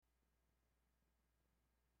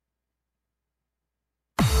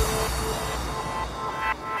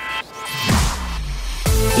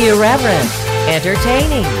Irreverent,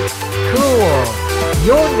 entertaining, cool.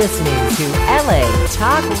 You're listening to LA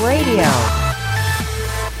Talk Radio.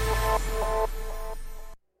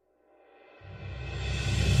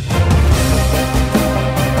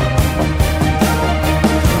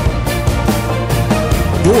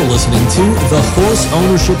 You're listening to The Horse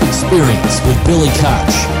Ownership Experience with Billy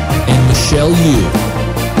Koch and Michelle Yu,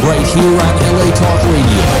 right here on LA Talk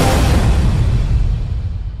Radio.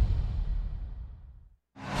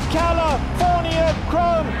 California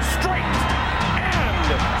Chrome, straight and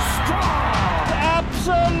strong.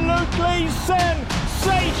 Absolutely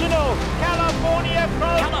sensational. California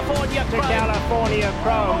Chrome. California Chrome. To California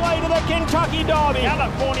Chrome. Away to the Kentucky Derby.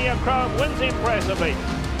 California Chrome wins impressively.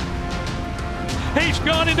 He's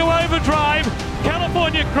gone into overdrive.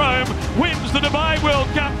 California Chrome wins the Dubai World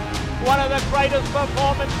Cup. One of the greatest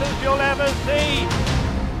performances you'll ever see.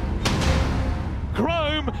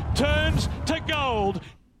 Chrome turns to gold.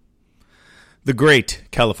 The great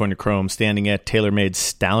California Chrome standing at TaylorMade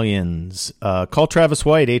Stallions. Call Travis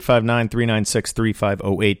White,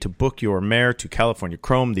 859-396-3508 to book your mare to California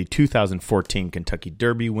Chrome, the 2014 Kentucky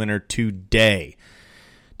Derby winner, today.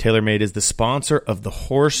 TaylorMade is the sponsor of the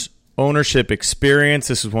Horse Ownership Experience.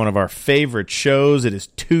 This is one of our favorite shows. It is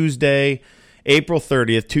Tuesday, April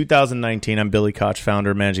 30th, 2019. I'm Billy Koch,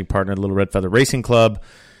 founder and managing partner of the Little Red Feather Racing Club.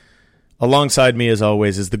 Alongside me, as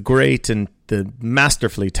always, is the great and the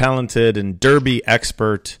masterfully talented and Derby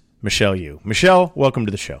expert, Michelle Yu. Michelle, welcome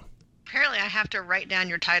to the show. Apparently, I have to write down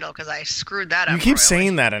your title because I screwed that up. You keep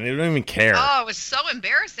saying that, and I don't even care. Oh, it was so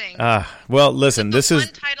embarrassing. Well, listen, this is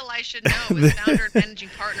one title I should know was founder and managing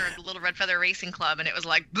partner of the Little Red Feather Racing Club, and it was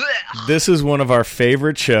like, bleh. This is one of our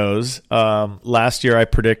favorite shows. Last year, I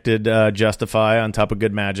predicted Justify on top of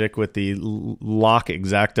Good Magic with the lock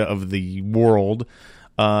exacta of the world.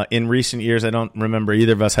 In recent years, I don't remember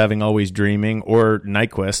either of us having Always Dreaming or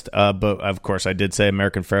Nyquist, but of course, I did say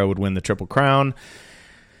American Pharoah would win the Triple Crown.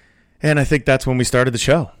 And I think that's when we started the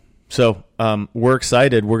show. So we're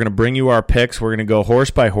excited. We're going to bring you our picks. We're going to go horse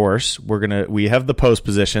by horse. We have the post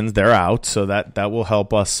positions. They're out, so that will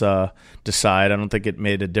help us decide. I don't think it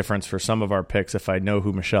made a difference for some of our picks if I know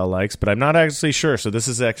who Michelle likes, but I'm not actually sure. So this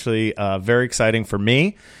is actually very exciting for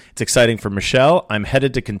me. It's exciting for Michelle. I'm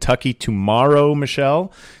headed to Kentucky tomorrow,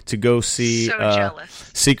 Michelle, to go see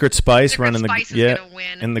Secret Spice run in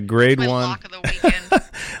the Grade 1 lock of the weekend.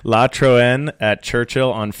 La Troenne at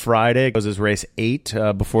Churchill on Friday. It goes as race 8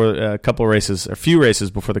 before a few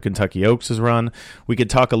races before the Kentucky Oaks is run. We could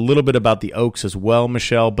talk a little bit about the Oaks as well,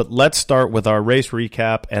 Michelle, but let's start with our race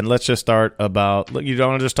recap, and let's just start about, you don't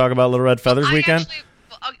want to just talk about Little Red Feathers weekend?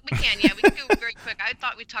 We can do it very quick. I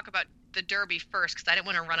thought we'd talk about the Derby first because I didn't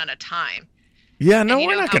want to run out of time. Yeah, no,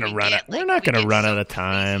 we're not going to run it. We're not going to run out of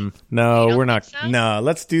time. No, we're not. So? No,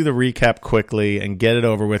 let's do the recap quickly and get it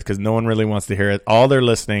over with because no one really wants to hear it. All they're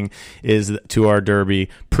listening is to our Derby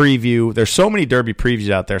preview. There's so many Derby previews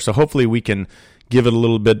out there, so hopefully we can give it a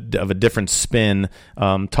little bit of a different spin,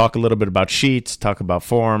 talk a little bit about sheets, talk about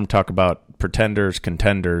form, talk about pretenders,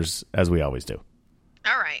 contenders, as we always do.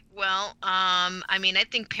 All right. Well, I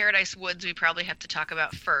think Paradise Woods we probably have to talk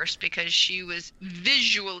about first because she was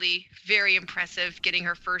visually very impressive, getting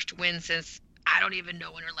her first win since I don't even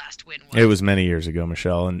know when her last win was. It was many years ago,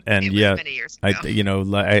 Michelle, and it was many years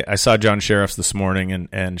ago. I saw John Sheriff's this morning,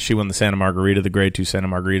 and she won the Santa Margarita, the Grade 2 Santa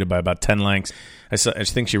Margarita, by about 10 lengths. I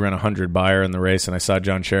think she ran 100 by her in the race, and I saw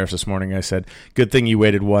John Sheriff's this morning. I said, "Good thing you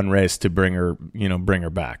waited one race to bring her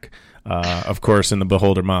back." Of course, in the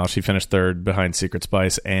Beholder Mile, she finished third behind Secret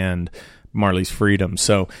Spice and Marley's Freedom.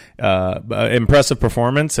 So impressive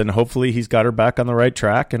performance, and hopefully he's got her back on the right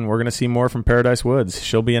track, and we're going to see more from Paradise Woods.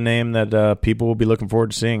 She'll be a name that people will be looking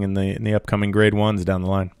forward to seeing in the upcoming Grade 1s down the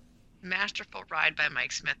line. Masterful ride by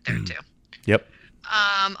Mike Smith there, too. Yep.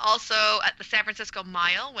 Also, at the San Francisco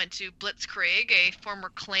Mile, went to Blitzkrieg, a former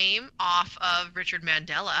claim off of Richard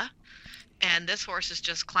Mandela. And this horse has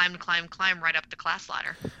just climbed right up the class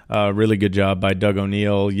ladder. Really good job by Doug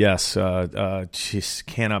O'Neill. Yes, just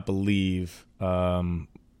cannot believe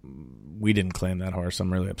we didn't claim that horse.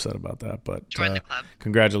 I'm really upset about that. But join the club.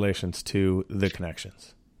 Congratulations to the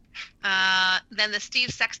connections. Then the Steve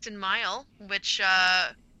Sexton Mile, which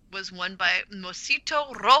was won by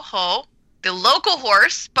Mosito Rojo, the local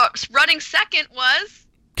horse. But running second was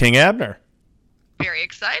King Abner. Very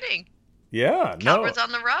exciting. Yeah, Calvert's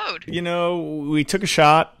on the road. We took a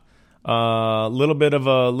shot, a little bit,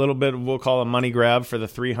 we'll call a money grab for the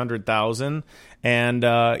 $300,000,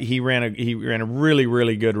 and he ran a really,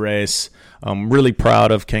 really good race. I'm really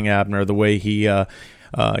proud of King Abner, the way he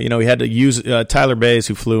He had to use Tyler Bays,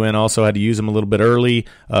 who flew in, also had to use him a little bit early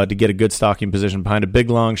to get a good stalking position behind a big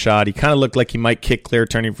long shot. He kind of looked like he might kick clear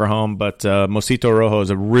turning for home, but Mosito Rojo is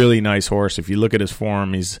a really nice horse. If you look at his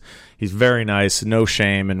form, he's very nice, no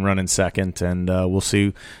shame in running second, and we'll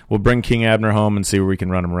see. We'll bring King Abner home and see where we can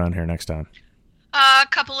run him around here next time. A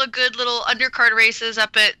couple of good little undercard races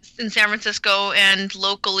up in San Francisco and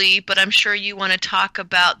locally, but I'm sure you want to talk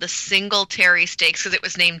about the Singletary Stakes because it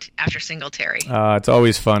was named after Singletary. It's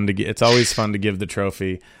always fun to give the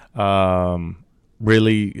trophy.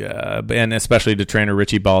 Really, and especially to trainer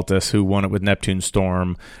Richie Baltas, who won it with Neptune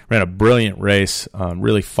Storm, ran a brilliant race,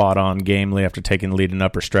 really fought on gamely after taking the lead in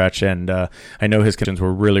upper stretch, and I know his kittens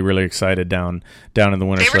were really, really excited down in the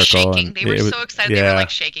winner's circle. Shaking. They were so excited. Yeah, they were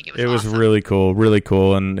shaking. It was awesome. Really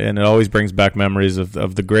cool, and it always brings back memories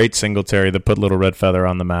of the great Singletary that put Little Red Feather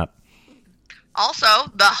on the map. Also,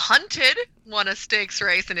 the Hunted won a stakes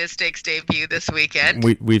race in his stakes debut this weekend.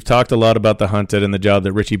 We've talked a lot about the Hunted and the job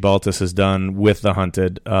that Richie Baltas has done with the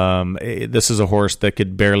Hunted. This is a horse that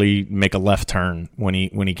could barely make a left turn when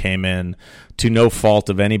he came in, to no fault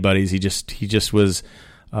of anybody's. He was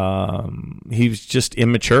just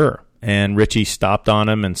immature. And Richie stopped on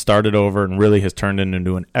him and started over and really has turned him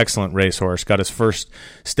into an excellent racehorse. Got his first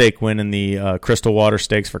stake win in the Crystal Water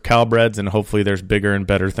Stakes for Calbreds, and hopefully there's bigger and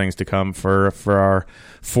better things to come for our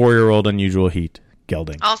 4-year-old Unusual Heat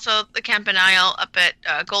gelding. Also, the Campanile up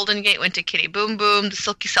at Golden Gate went to Kitty Boom Boom. The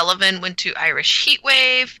Silky Sullivan went to Irish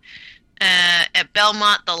Heatwave. At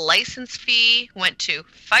Belmont, the license fee went to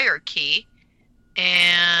Fire Key.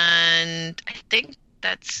 And I think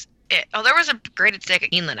that's it. Oh, there was a graded stake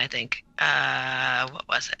at Keeneland, I think. What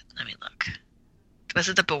was it? Let me look. Was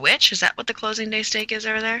it the Bewitch? Is that what the closing day stake is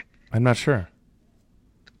over there? I'm not sure.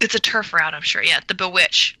 It's a turf route, I'm sure. Yeah, the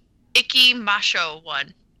Bewitch. Icky Macho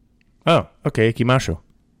won. Oh, okay, Icky Macho.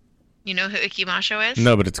 You know who Icky Macho is?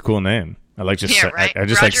 No, but it's a cool name. I like just right. I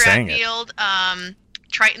just Roger like saying Atfield, it.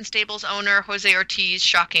 Triton Stables owner Jose Ortiz,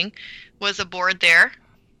 shocking, was aboard there,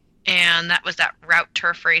 and that was that route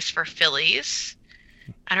turf race for fillies.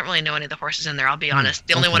 I don't really know any of the horses in there, I'll be honest.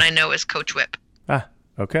 The only one I know is Coach Whip. Ah,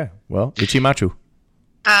 okay. Well, Ichimachu.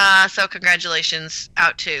 So congratulations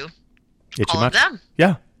out to Ichimachu. all of them.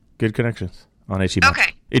 Yeah, good connections on Ichimachu.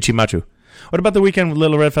 Okay. Ichimachu. What about the weekend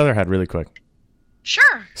Little Red Feather had really quick?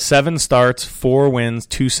 Sure. 7 starts, 4 wins,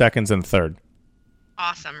 2 seconds, and third.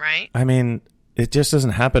 Awesome, right? I mean, it just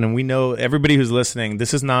doesn't happen, and we know, everybody who's listening,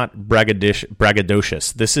 this is not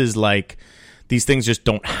braggadocious. This is like, these things just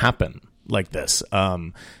don't happen like this.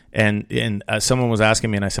 And someone was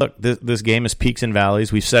asking me, and I said, look, this game is peaks and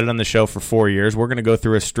valleys. We've said it on the show for 4 years. We're going to go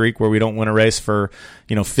through a streak where we don't win a race for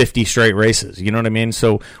 50 straight races. You know what I mean?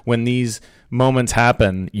 So when these moments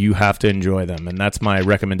happen, you have to enjoy them, and that's my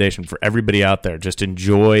recommendation for everybody out there. Just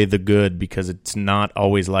enjoy the good, because it's not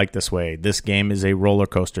always like this way. This game is a roller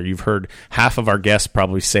coaster. You've heard half of our guests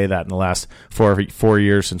probably say that in the last 4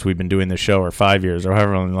 years since we've been doing this show, or 5 years, or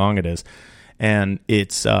however long it is. And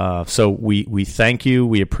it's so we thank you.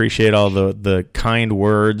 We appreciate all the kind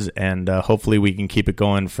words, and hopefully we can keep it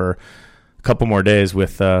going for a couple more days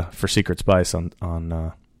with for Secret Spice on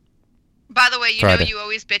By the way, Friday. Know you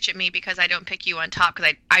always bitch at me because I don't pick you on top,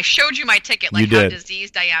 because I showed you my ticket, like You how did.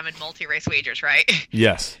 diseased I am in multi-race wagers, right?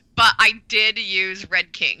 Yes. But I did use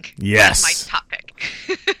Red King Yes. as my top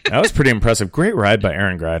pick. That was pretty impressive. Great ride by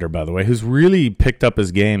Aaron Greider, by the way, who's really picked up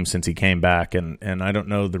his game since he came back, and I don't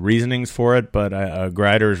know the reasonings for it, but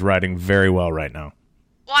Greider is riding very well right now.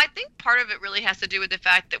 Well, I think part of it really has to do with the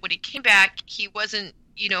fact that when he came back, he wasn't,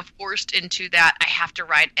 forced into that I have to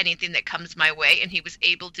ride anything that comes my way, and he was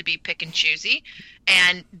able to be pick and choosy.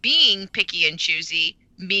 And being picky and choosy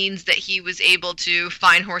means that he was able to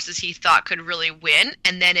find horses he thought could really win,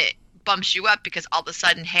 and then it bumps you up because all of a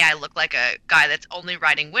sudden, hey, I look like a guy that's only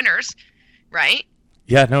riding winners, right?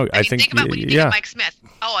 Yeah, no, I think think about when you think of Mike Smith.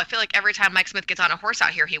 Oh, I feel like every time Mike Smith gets on a horse out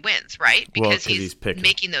here, he wins, right? Because he's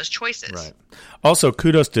making those choices. Right. Also,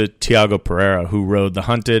 kudos to Tiago Pereira, who rode the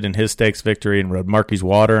Hunted in his stakes victory and rode Marquis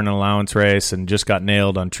Water in an allowance race and just got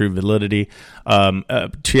nailed on True Validity.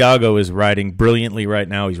 Tiago is riding brilliantly right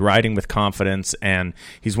now. He's riding with confidence, and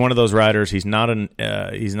he's one of those riders. He's not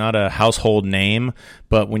a household name,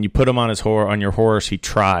 but when you put him on your horse, he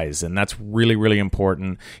tries, and that's really, really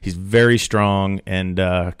important. He's very strong, and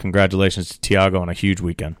congratulations to Tiago on a huge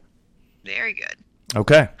weekend. Very good.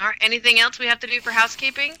 Okay. All right. Anything else we have to do for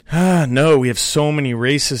housekeeping? No, we have so many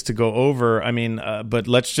races to go over. I mean, but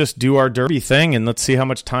let's just do our Derby thing and let's see how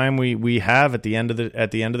much time we have at the end of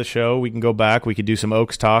the show. We can go back. We could do some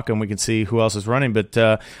Oaks talk and we can see who else is running. But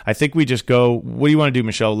I think we just go. What do you want to do,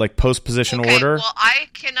 Michelle? Like post position order? Well, I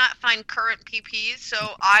cannot find current PPs, so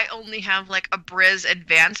I only have like a Briz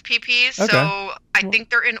advanced PPs. Okay. So I think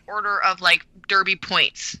they're in order of like Derby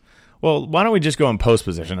points. Well, why don't we just go in post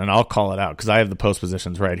position, and I'll call it out because I have the post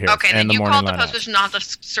positions right here. Okay, and then the you morning call the lineup. post position. I'll have to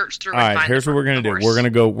search through. All and right, find here's what we're gonna do. horse.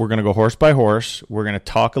 We're gonna go horse by horse. We're gonna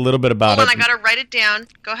talk a little bit about Hold on, it. I gotta write it down.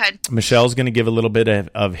 Go ahead. Michelle's gonna give a little bit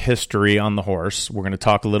of history on the horse. We're gonna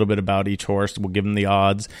talk a little bit about each horse. We'll give them the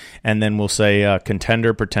odds, and then we'll say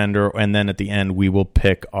contender, pretender, and then at the end we will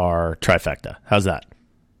pick our trifecta. How's that?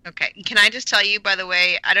 Okay. Can I just tell you, by the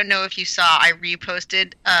way, I don't know if you saw, I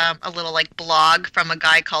reposted a little like blog from a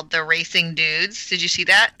guy called The Racing Dudes. Did you see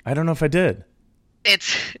that? I don't know if I did.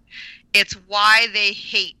 It's why they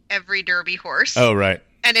hate every Derby horse. Oh, right.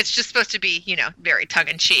 And it's just supposed to be, very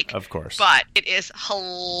tongue-in-cheek. Of course. But it is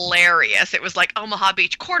hilarious. It was like Omaha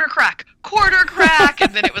Beach, quarter crack.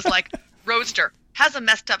 And then it was like Roadster. Has a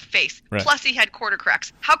messed up face. Right. Plus, he had quarter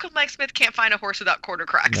cracks. How come Mike Smith can't find a horse without quarter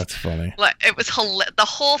cracks? That's funny. It was the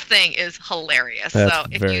whole thing is hilarious. That's so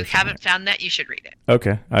if very you funny. haven't found that, you should read it.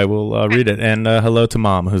 Okay, I will read it. And hello to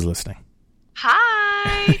Mom, who's listening.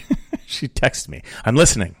 Hi. She texted me. I'm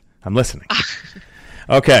listening.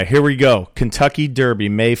 Okay, here we go. Kentucky Derby,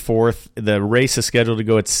 May 4th. The race is scheduled to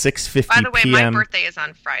go at 6:50 By the way, p.m. my birthday is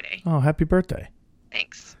on Friday. Oh, happy birthday.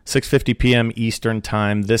 Thanks. 6:50 p.m. Eastern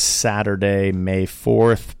Time this Saturday, May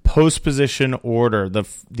 4th. Post position order.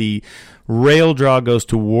 The rail draw goes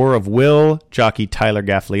to War of Will, jockey Tyler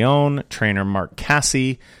Gaffleone, trainer Mark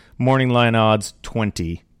Casse. Morning line odds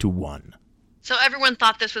 20-1. So everyone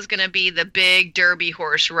thought this was going to be the big Derby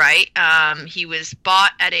horse, right? He was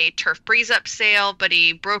bought at a Turf Breeze Up sale, but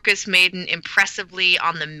he broke his maiden impressively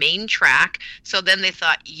on the main track. So then they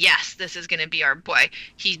thought, yes, this is going to be our boy.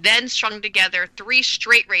 He then strung together 3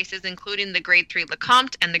 straight races, including the Grade 3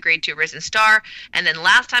 Lecomte and the Grade 2 Risen Star. And then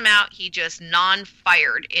last time out, he just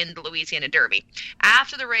non-fired in the Louisiana Derby.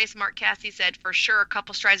 After the race, Mark Casse said, for sure, a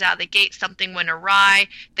couple strides out of the gate, something went awry.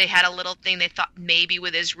 They had a little thing they thought maybe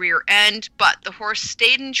with his rear end, but the horse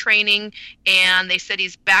stayed in training, and they said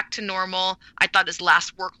he's back to normal. I thought his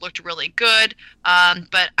last work looked really good,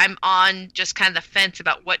 but I'm on just kind of the fence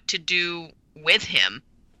about what to do with him.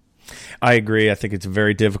 I agree. I think it's a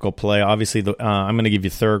very difficult play. Obviously, I'm going to give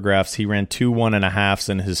you Thorographs. He ran 2 1.5s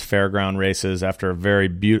in his fairground races after a very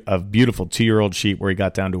beautiful 2-year-old sheep where he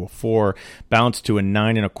got down to a 4, bounced to a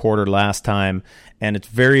 9 1/4 last time, and it's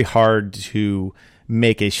very hard to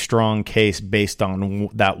make a strong case based on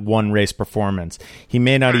that one race performance. He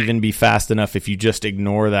may not even be fast enough if you just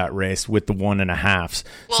ignore that race with the 1.5s.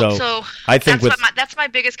 Well, so I think that's my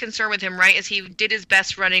biggest concern with him, right? Is he did his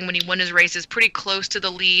best running when he won his races, pretty close to the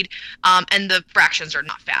lead, and the fractions are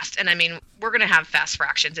not fast. And I mean, we're going to have fast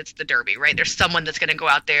fractions. It's the Derby, right? There's someone that's going to go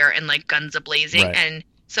out there and like guns a-blazing, right. And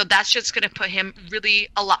so that's just going to put him really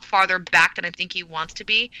a lot farther back than I think he wants to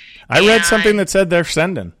be. I read something that said they're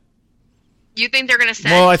sending. You think they're going to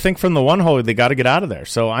send? Well, I think from the one hole they got to get out of there.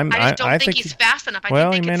 So I just don't think he's fast enough. I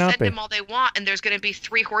well, think they he may can not send be. him all they want, and there's going to be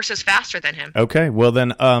 3 horses faster than him. Okay, well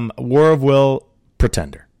then, War of Will,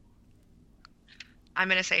 Pretender. I'm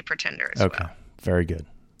going to say Pretender as well. Okay, very good.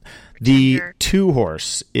 The Pretender. 2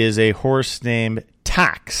 horse is a horse named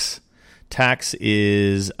Tax. Tax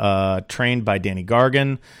is trained by Danny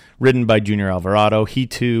Gargan, ridden by Junior Alvarado. He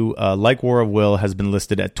too, like War of Will, has been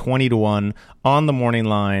listed at 20-1 on the morning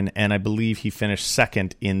line, and I believe he finished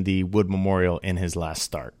second in the Wood Memorial in his last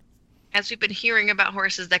start. As we've been hearing about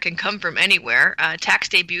horses that can come from anywhere, Tax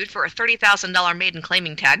debuted for a $30,000 maiden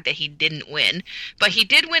claiming tag that he didn't win. But he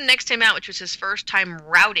did win Next Time Out, which was his first time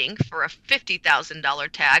routing for a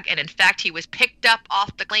 $50,000 tag. And in fact, he was picked up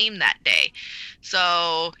off the claim that day.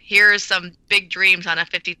 So here's some big dreams on a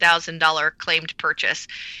 $50,000 claimed purchase.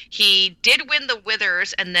 He did win the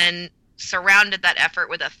Withers and then surrounded that effort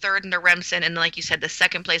with a third in the Remsen and, like you said, the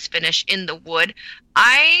second place finish in the Wood.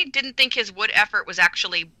 I didn't think his Wood effort was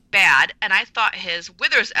actually bad, and I thought his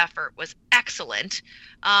Withers effort was excellent.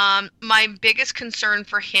 My biggest concern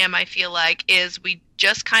for him, I feel like, is we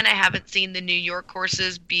just kind of haven't seen the New York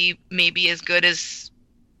horses be maybe as good as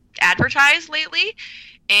advertised lately,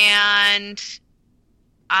 and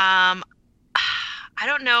I I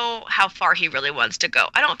don't know how far he really wants to go.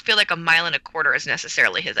 I don't feel like 1.25 miles is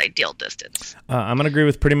necessarily his ideal distance. I'm going to agree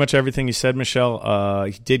with pretty much everything you said, Michelle.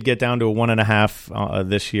 He did get down to a 1.5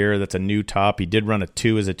 this year. That's a new top. He did run a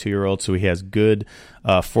 2 as a 2-year-old, so he has good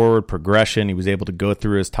forward progression. He was able to go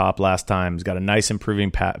through his top last time. He's got a nice improving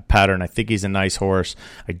pattern. I think he's a nice horse.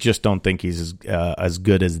 I just don't think he's as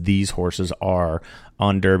good as these horses are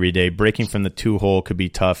on Derby Day. Breaking from the 2-hole could be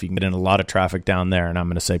tough. You can get in a lot of traffic down there, and I'm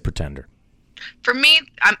going to say Pretender. For me,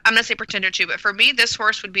 I'm going to say Pretender too, but for me, this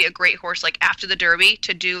horse would be a great horse, like after the Derby,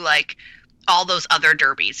 to do like all those other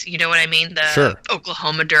derbies. You know what I mean? The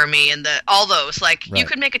Oklahoma Derby and all those. Like, you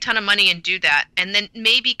could make a ton of money and do that, and then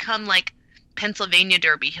maybe come like Pennsylvania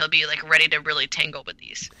Derby, he'll be like ready to really tangle with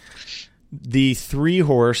these. The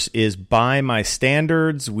 3-horse is By My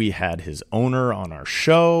Standards. We had his owner on our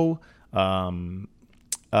show.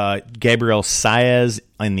 Gabriel Saez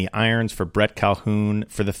in the irons for Brett Calhoun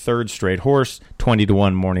for the 3rd straight horse,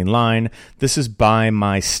 20-1 morning line. This is By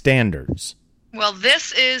My Standards. Well,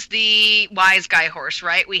 this is the wise guy horse,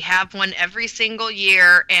 right? We have one every single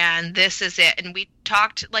year, and this is it. And we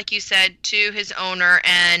talked, like you said, to his owner,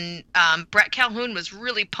 and Brett Calhoun was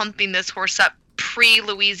really pumping this horse up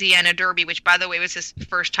pre-Louisiana Derby, which, by the way, was his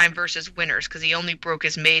first time versus winners because he only broke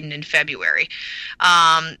his maiden in February.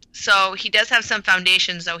 So he does have some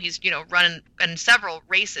foundations, though. He's, running in several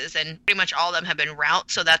races, and pretty much all of them have been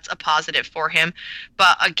routes, so that's a positive for him.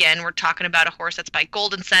 But again, we're talking about a horse that's by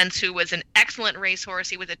Golden Sense, who was an excellent racehorse.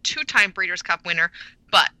 He was a 2-time Breeders' Cup winner,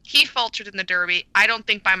 but he faltered in the Derby. I don't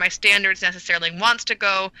think By My Standards necessarily wants to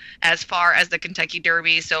go as far as the Kentucky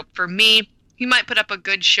Derby. So for me, he might put up a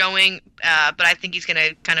good showing, but I think he's going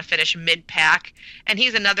to kind of finish mid-pack. And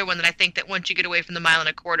he's another one that I think that once you get away from the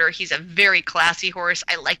 1.25 miles, he's a very classy horse.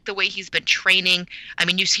 I like the way he's been training. I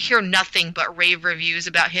mean, you hear nothing but rave reviews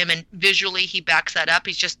about him, and visually he backs that up.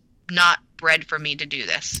 He's just not bred for me to do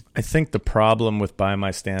this. I think the problem with By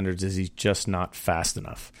My Standards is he's just not fast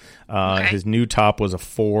enough. Okay. His new top was a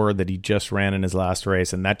 4 that he just ran in his last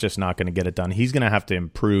race, and that's just not going to get it done. He's going to have to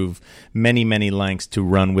improve many, many lengths to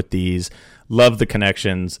run with these. Love the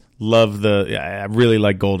connections. I really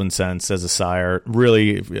like Golden Sense as a sire.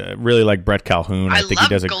 Really like Brett Calhoun. I think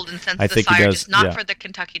love Golden Sense as a sire, just not for the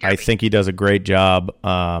Kentucky Derby. I think he does a great job,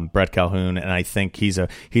 Brett Calhoun, and I think he's a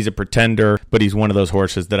pretender, but he's one of those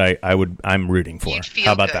horses that I'm rooting for.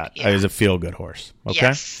 How about that? Yeah. He's a feel-good horse. Okay?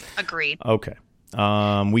 Yes, agreed. Okay.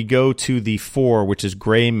 We go to the 4, which is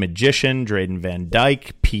Gray Magician, Drayden Van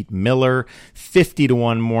Dyke, Pete Miller,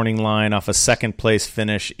 50-1 morning line off a 2nd place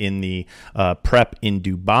finish in the prep in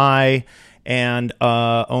Dubai, and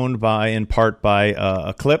owned in part by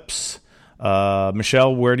Eclipse.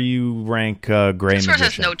 Michelle, where do you rank Gray Magician? This horse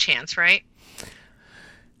has no chance, right?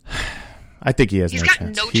 I think he has He's no got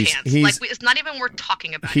chance. no chance. It's not even worth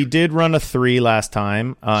talking about. He did run a 3 last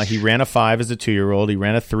time. He ran a 5 as a 2-year-old. He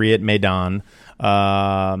ran a 3 at Maidan.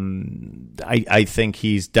 I think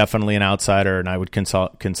he's definitely an outsider, and I would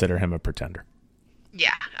consider him a pretender.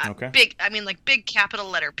 Yeah. Okay. Big capital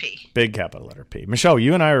letter P. Big capital letter P. Michelle,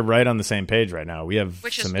 you and I are right on the same page right now. We have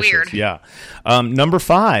Which some is issues. weird. Yeah. Number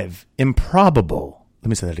 5, Improbable. Let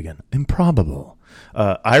me say that again. Improbable.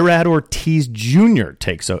 Irad Ortiz Jr.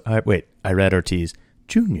 takes Irad Ortiz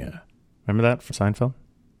Jr. Remember that from Seinfeld?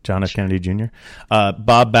 John F. Kennedy Jr.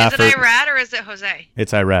 Bob Baffert. Is it Irad or is it Jose?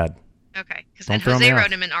 It's Irad. Okay, because Jose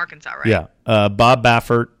rode him in Arkansas, right? Yeah. Bob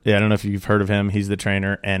Baffert, I don't know if you've heard of him. He's the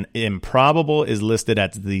trainer. And Improbable is listed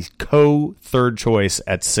as the co-third choice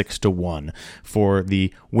at 6-1 for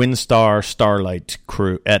the WinStar Starlight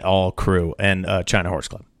crew et al. Crew and China Horse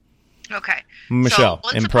Club. Okay. Michelle, so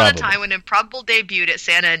once Improbable. upon a time when Improbable debuted at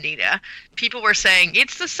Santa Anita, people were saying,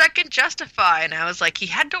 it's the second Justify. And I was like, he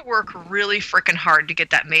had to work really freaking hard to get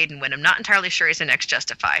that maiden win. I'm not entirely sure he's the next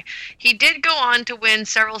Justify. He did go on to win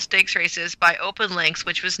several stakes races by open lengths,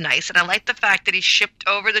 which was nice. And I like the fact that he shipped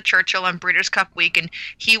over the Churchill on Breeders' Cup week, and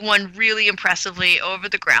he won really impressively over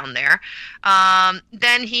the ground there.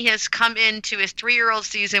 Then he has come into his 3-year-old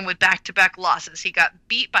season with back-to-back losses. He got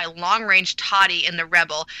beat by Long Range Toddy in the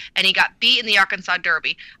Rebel, and he got beat in the Arkansas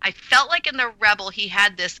Derby. I felt like in the Rebel he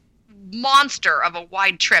had this monster of a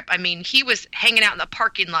wide trip. I mean, he was hanging out in the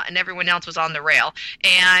parking lot and everyone else was on the rail,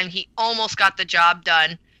 and he almost got the job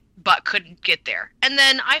done but couldn't get there. And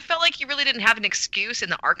then I felt like he really didn't have an excuse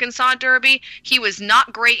in the Arkansas Derby. He was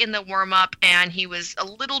not great in the warm-up, and he was a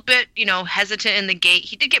little bit, hesitant in the gate.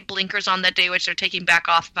 He did get blinkers on that day, which they're taking back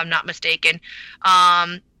off if I'm not mistaken.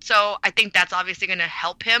 So I think that's obviously going to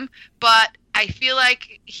help him, but I feel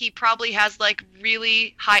like he probably has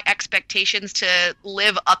really high expectations to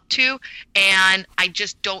live up to, and I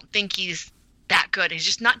just don't think he's that good. He's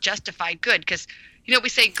just not justified good, because You know, we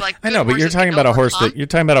say like. I know, but you're talking about a horse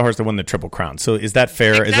that won the Triple Crown. So is that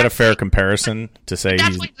fair? Exactly. Is that a fair comparison to say?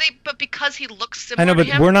 But because he looks similar. I know, but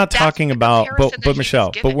to him, we're not talking about. But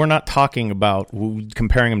Michelle, but we're not talking about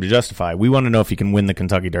comparing him to Justify. We want to know if he can win the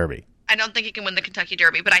Kentucky Derby. I don't think he can win the Kentucky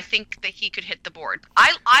Derby, but I think that he could hit the board.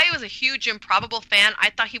 I was a huge Improbable fan. I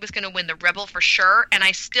thought he was going to win the Rebel for sure, and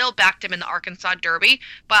I still backed him in the Arkansas Derby,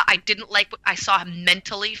 but I didn't like what I saw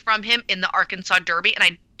mentally from him in the Arkansas Derby,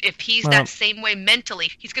 and if he's that same way mentally,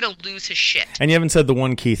 he's going to lose his shit. And you haven't said the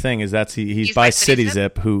one key thing is he's by City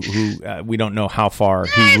Zip, who we don't know how far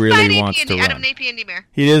he really wants to run. Out of an AP Indy mare.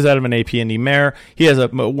 He is out of an AP Indy mare. He has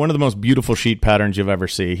one of the most beautiful sheet patterns you've ever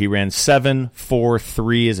seen. He ran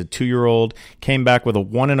 7.43 as a 2-year-old, came back with a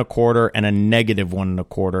 1 1/4 and a negative 1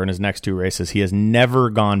 1/4 in his next 2 races. He has never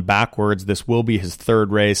gone backwards. This will be his 3rd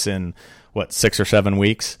race in 6 or 7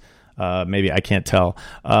 weeks. Maybe, I can't tell.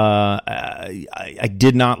 I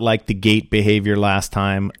did not like the gate behavior last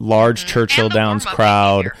time. Large Churchill Downs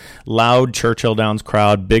crowd, loud Churchill Downs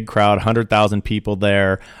crowd, big crowd, 100,000 people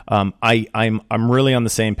there. I'm really on the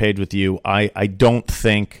same page with you. I don't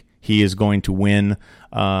think he is going to win.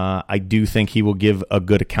 I do think he will give a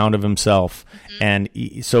good account of himself, and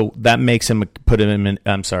so that makes him puts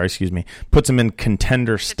him in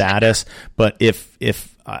contender status. But if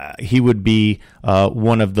he would be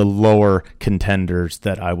one of the lower contenders,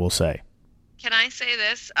 that I will say. Can I say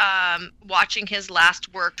this? Watching his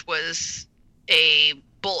last work was a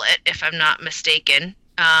bullet, if I'm not mistaken.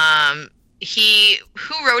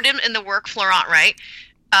 Who rode him in the work? Florent, right?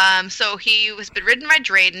 So he was ridden by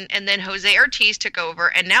Drayden, and then Jose Ortiz took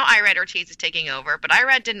over, and now Irad Ortiz is taking over. But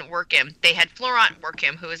Irad didn't work him. They had Florent work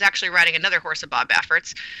him, who is actually riding another horse of Bob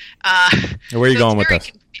Baffert's. Where are you going with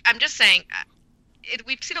this? I'm just saying,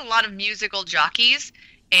 we've seen a lot of musical jockeys,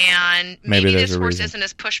 and maybe this horse isn't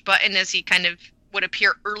as push button as he kind of would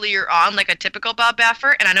appear earlier on, like a typical Bob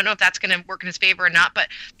Baffert, and I don't know if that's going to work in his favor or not, but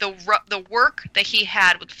the work that he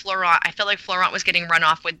had with Florent, I felt like Florent was getting run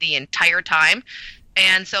off with the entire time.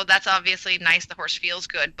 And so that's obviously nice. The horse feels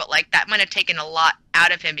good, but that might have taken a lot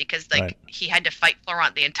out of him because he had to fight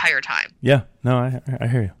Florent the entire time. Yeah, no, I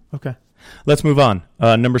hear you. Okay, let's move on.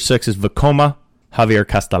 Number 6 is Vekoma, Javier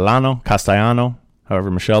Castellano,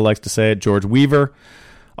 however Michelle likes to say it. George Weaver,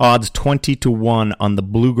 odds 20-1 on the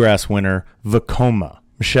Bluegrass winner Vekoma.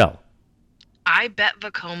 Michelle. I bet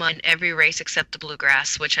Vekoma in every race except the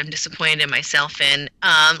Bluegrass, which I'm disappointed in myself in.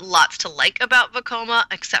 Lots to like about Vekoma,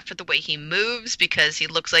 except for the way he moves, because he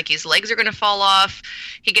looks like his legs are going to fall off.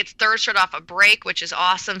 He gets third straight off a break, which is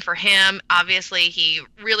awesome for him. Obviously, he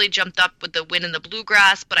really jumped up with the win in the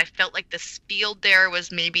Bluegrass, but I felt like this field there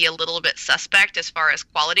was maybe a little bit suspect as far as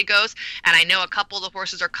quality goes. And I know a couple of the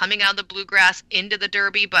horses are coming out of the Bluegrass into the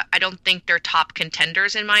Derby, but I don't think they're top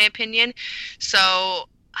contenders in my opinion. So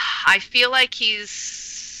I feel like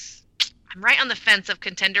I'm right on the fence of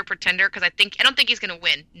contender pretender, because I don't think he's going to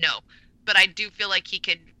win, no, but I do feel like he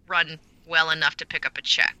could run well enough to pick up a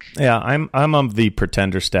check. Yeah, I'm on the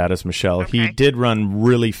pretender status, Michelle. Okay. He did run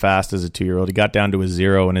really fast as a 2-year-old. He got down to a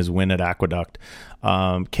 0 in his win at Aqueduct.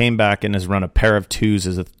 Came back and has run a pair of 2s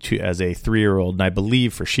as a 3-year-old. And I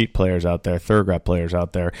believe for sheep players out there, thoroughbred players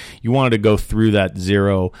out there, you wanted to go through that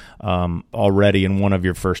 0 already in one of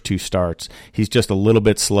your first 2 starts. He's just a little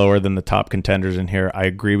bit slower than the top contenders in here. I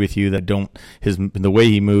agree with you that the way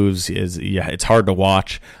he moves it's hard to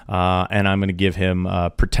watch. And I'm going to give him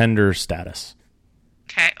pretender status.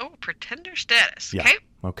 Okay. Oh, pretender status. Yeah.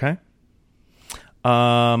 Okay.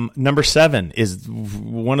 Number 7 is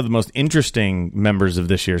one of the most interesting members of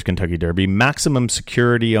this year's Kentucky Derby, Maximum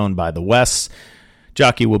Security, owned by the Wests.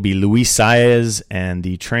 Jockey will be Luis Saez, and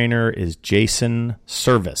the trainer is Jason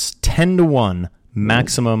Service. 10-1,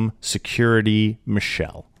 Maximum Security,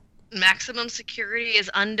 Michelle. Maximum Security is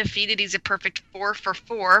undefeated. He's a perfect 4 for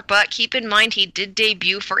 4, but keep in mind he did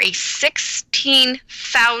debut for a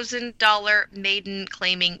 $16,000 maiden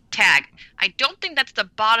claiming tag. I don't think that's the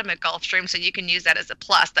bottom at Gulfstream, so you can use that as a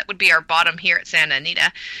plus. That would be our bottom here at Santa Anita.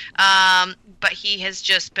 But he has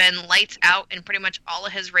just been lights out in pretty much all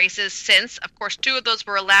of his races since. Of course, 2 of those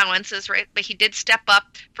were allowances, right? But he did step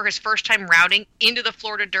up for his first time routing into the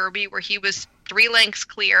Florida Derby, where he was 3 lengths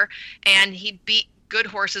clear, and he beat good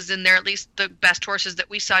horses in there, at least the best horses that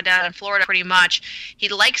we saw down in Florida pretty much. He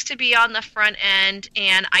likes to be on the front end,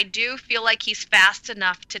 and I do feel like he's fast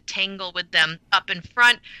enough to tangle with them up in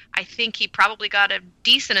front. I think he probably got a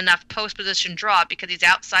decent enough post position draw because he's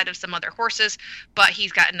outside of some other horses, but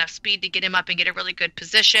he's got enough speed to get him up and get a really good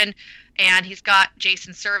position. And he's got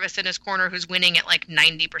Jason Service in his corner, who's winning at like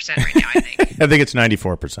 90% right now, I think. I think it's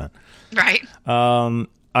 94%. Right.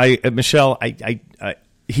 Michelle,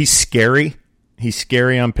 he's scary. He's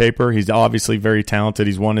scary on paper. He's obviously very talented.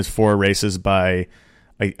 He's won his 4 races by,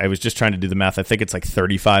 I was just trying to do the math. I think it's like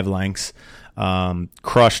 35 lengths.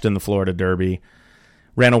 Crushed in the Florida Derby.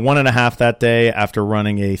 Ran a 1.5 that day after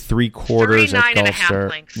running a 3/4 at Gulfstar.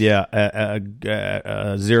 Lengths.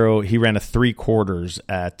 Yeah, 0. He ran a 3/4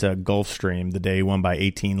 at Gulfstream the day he won by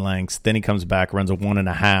 18 lengths. Then he comes back, runs a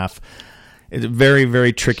 1.5. It's a very,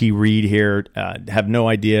 very tricky read here. Have no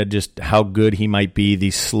idea just how good he might be.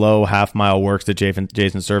 These slow half-mile works that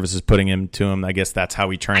Jason Service is putting into him. I guess that's how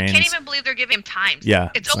he trains. I can't even believe they're giving him times. Yeah,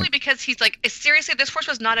 it's only because he's like, seriously, this horse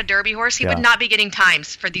was not a Derby horse. He would not be getting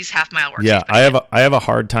times for these half-mile works. Yeah, I have a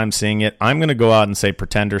hard time seeing it. I'm going to go out and say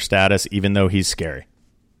Pretender status, even though he's scary.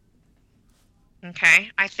 Okay,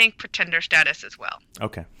 I think Pretender status as well.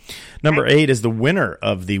 Okay. Number 8 is the winner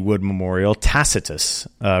of the Wood Memorial, Tacitus,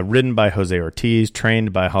 ridden by Jose Ortiz,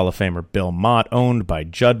 trained by Hall of Famer Bill Mott, owned by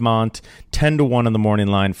Juddmonte, 10-1 on the morning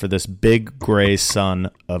line for this big gray son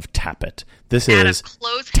of Tapit. This is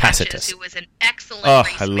Tacitus, who was an excellent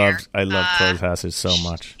race mare. I love Close Hatches so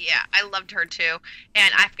much. Yeah, I loved her too.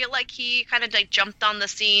 And I feel like he kind of like jumped on the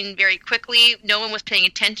scene very quickly. No one was paying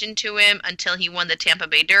attention to him until he won the Tampa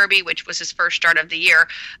Bay Derby, which was his first start of the year.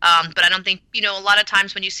 But I don't think, a lot of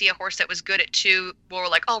times when you see a horse that was good at 2, we're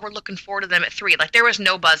like, oh, we're looking forward to them at 3. Like there was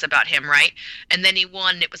no buzz about him, right? And then he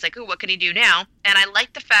won. And it was like, oh, what can he do now? And I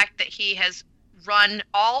like the fact that he has run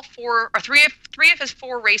all 4 or 3 of his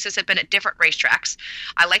 4 races have been at different racetracks.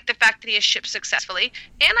 I like the fact that he has shipped successfully,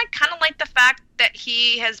 and I kind of like the fact that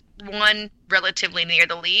he has won relatively near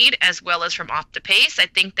the lead as well as from off the pace. I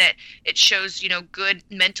think that it shows, good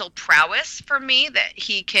mental prowess for me, that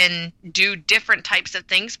he can do different types of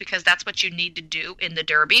things because that's what you need to do in the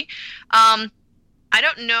Derby. I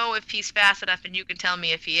don't know if he's fast enough, and you can tell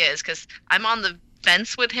me if he is, because I'm on the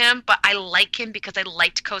fence with him, but I like him because I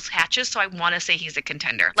liked Coast Hatches, so I want to say he's a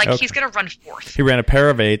contender. He's going to run 4th. He ran a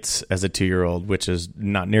pair of 8s as a 2-year-old, which is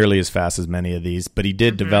not nearly as fast as many of these, but he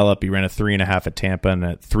did develop. He ran a 3.5 at Tampa and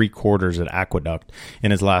a 3/4 at Aqueduct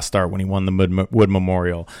in his last start when he won the Wood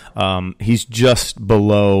Memorial. He's just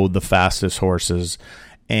below the fastest horses,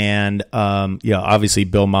 and obviously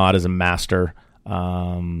Bill Mott is a master.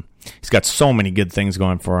 He's got so many good things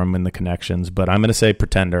going for him in the connections, but I'm going to say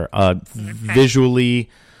Pretender.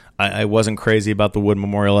 Visually, I wasn't crazy about the Wood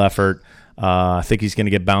Memorial effort. I think he's going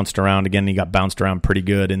to get bounced around again. He got bounced around pretty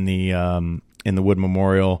good in the Wood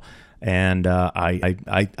Memorial, and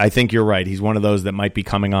I think you're right. He's one of those that might be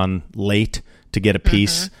coming on late to get a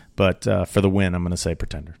piece, but for the win, I'm going to say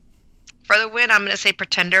Pretender. For the win, I'm going to say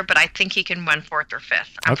Pretender, but I think he can win 4th or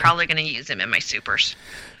 5th. I'm probably going to use him in my supers.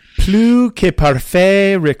 Plus que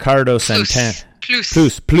parfait, Ricardo Santana.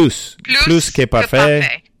 Plus que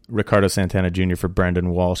parfait, Ricardo Santana Jr. for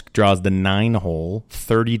Brendan Walsh draws the 9-hole,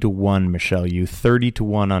 30-1. Michelle Yu,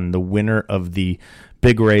 30-1 on the winner of the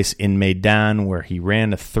big race in Meydan, where he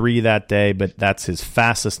ran a 3 that day, but that's his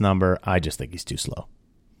fastest number. I just think he's too slow.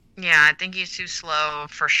 Yeah, I think he's too slow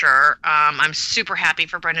for sure. I'm super happy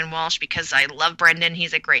for Brendan Walsh because I love Brendan.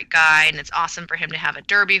 He's a great guy, and it's awesome for him to have a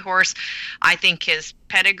Derby horse. I think his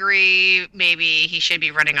pedigree, maybe he should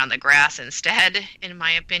be running on the grass instead, in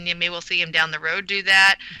my opinion. Maybe we'll see him down the road do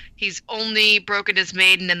that. He's only broken his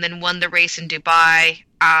maiden and then won the race in Dubai.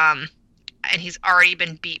 And he's already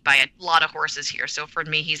been beat by a lot of horses here. So for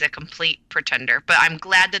me, he's a complete pretender. But I'm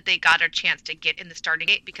glad that they got a chance to get in the starting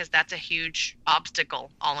gate because that's a huge obstacle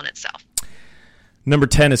all in itself. Number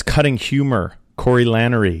 10 is Cutting Humor, Corey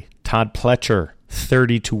Lannery, Todd Pletcher,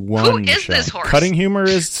 30-1. Who is this horse? Cutting Humor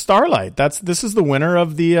is Starlight. This is the winner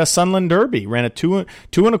of the Sunland Derby. Ran a 2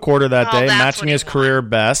 1/4 that day, matching his career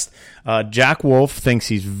best. Jack Wolf thinks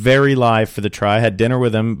he's very live for the try. Had dinner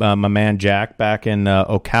with him, my man Jack, back in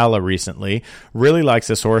Ocala recently. Really likes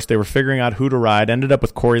this horse. They were figuring out who to ride. Ended up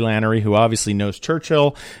with Corey Lannery, who obviously knows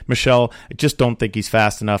Churchill. Michelle, I just don't think he's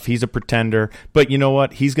fast enough. He's a pretender. But you know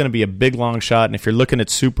what? He's going to be a big, long shot. And if you're looking at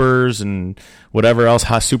supers and whatever else,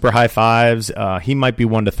 super high fives, he might be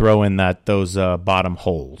one to throw in those bottom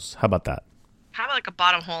holes. How about that? How about like a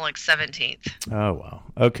bottom hole, like 17th? Oh, wow.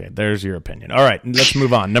 Okay, there's your opinion. All right, let's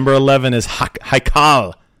move on. Number 11 is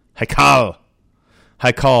Haikal.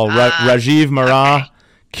 Rajiv Marah, okay.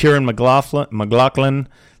 Kieran McLaughlin,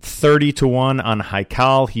 30-1 on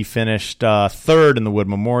Haikal. He finished 3rd in the Wood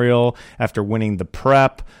Memorial after winning the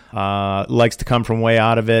prep. Likes to come from way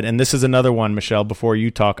out of it. And this is another one, Michelle, before you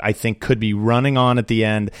talk, I think could be running on at the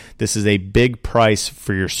end. This is a big price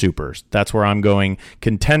for your supers. That's where I'm going.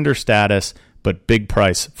 Contender status, but big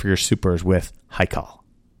price for your supers with Haikal.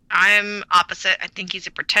 I'm opposite. I think he's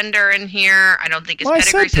a pretender in here. I don't think his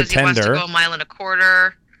pedigree says he wants to go 1.25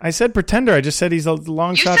 miles. I said pretender. I just said he's a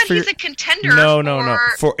long You shot said for he's a contender. No.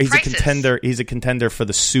 He's prices. a contender. He's a contender for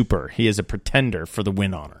the Super. He is a pretender for the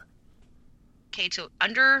win honor. Okay, so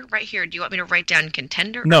under right here, do you want me to write down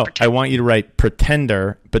contender? No, or pretender? I want you to write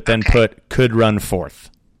pretender, but then put could run fourth.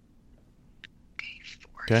 Okay,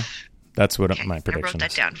 fourth. Okay, that's what my I prediction wrote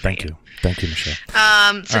that is. down for Thank you, Michelle. So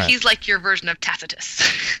All right. he's like your version of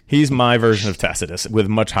Tacitus. He's my version of Tacitus with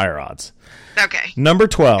much higher odds. Okay. Number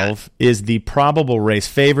 12 is the probable race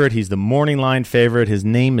favorite. He's the morning line favorite. His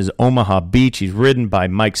name is Omaha Beach. He's ridden by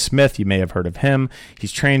Mike Smith. You may have heard of him.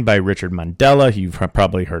 He's trained by Richard Mandella. You've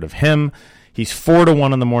probably heard of him. He's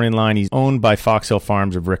 4-1 on the morning line. He's owned by Fox Hill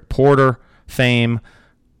Farms of Rick Porter fame.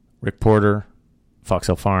 Rick Porter, Fox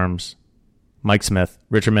Hill Farms, Mike Smith,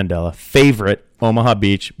 Richard Mandella. Favorite, Omaha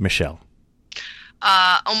Beach, Michelle.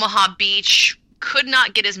 Omaha Beach could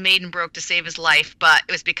not get his maiden broke to save his life, but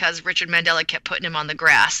it was because Richard Mandella kept putting him on the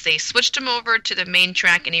grass. They switched him over to the main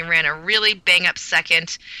track, and he ran a really bang-up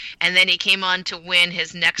second, and then he came on to win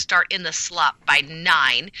his next start in the slop by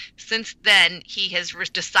 9. Since then, he has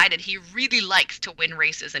decided he really likes to win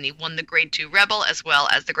races, and he won the Grade 2 Rebel as well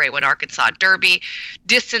as the Grade 1 Arkansas Derby.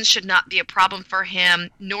 Distance should not be a problem for him,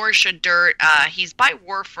 nor should dirt. He's by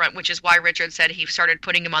Warfront, which is why Richard said he started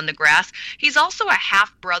putting him on the grass. He's also a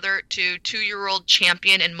half-brother to 2-year-old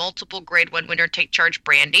champion and multiple Grade 1 winner Take Charge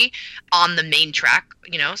Brandy on the main track,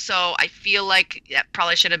 so I feel like that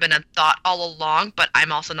probably should have been a thought all along, but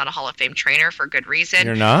I'm also not a Hall of Fame trainer for good reason.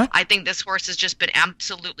 You're not? I think this horse has just been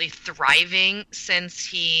absolutely thriving since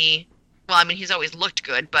he's always looked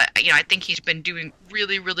good, but I think he's been doing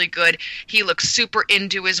really, really good. He looks super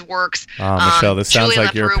into his works. Michelle, this sounds Julian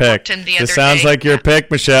like your LaFleur pick. worked him the This other sounds day. like your pick,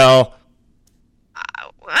 Michelle.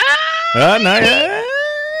 Nice.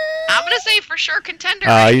 I'm going to say for sure contender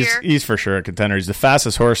right here. He's for sure a contender. He's the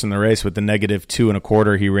fastest horse in the race with the negative 2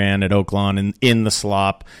 1/4 he ran at Oaklawn in the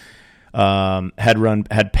slop.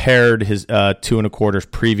 Had paired his 2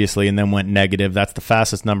 1/4 previously and then went negative. That's the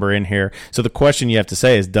fastest number in here. So the question you have to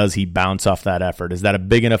say is, does he bounce off that effort? Is that a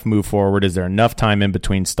big enough move forward? Is there enough time in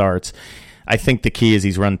between starts? I think the key is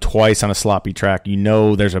he's run twice on a sloppy track.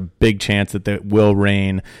 there's a big chance that it will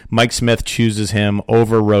rain. Mike Smith chooses him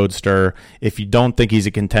over Roadster. If you don't think he's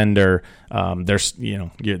a contender, there's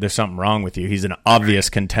something wrong with you. He's an obvious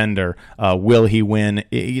contender. Will he win?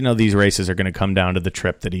 These races are going to come down to the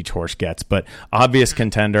trip that each horse gets. But obvious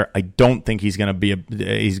contender. I don't think he's going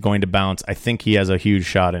to bounce. I think he has a huge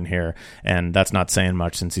shot in here, and that's not saying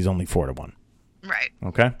much since he's only 4-1. Right.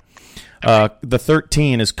 Okay. The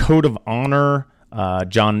 13 is Code of Honor,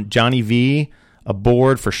 Johnny V,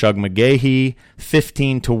 aboard for Shug McGahee,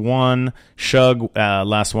 15-1. Shug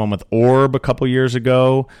last one with Orb a couple years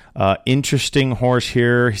ago. Interesting horse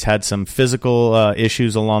here. He's had some physical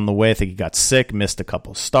issues along the way. I think he got sick, missed a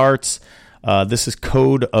couple starts. This is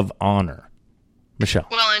Code of Honor. Michelle.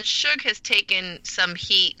 Well, and Shug has taken some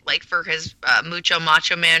heat, like for his Mucho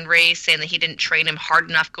Macho Man race, saying that he didn't train him hard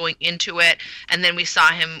enough going into it. And then we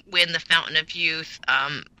saw him win the Fountain of Youth,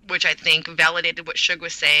 which I think validated what Shug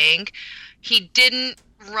was saying. He didn't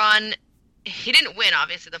win,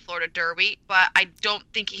 obviously, the Florida Derby, but I don't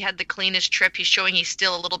think he had the cleanest trip. He's showing he's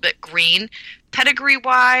still a little bit green.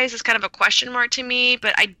 Pedigree-wise, it's kind of a question mark to me,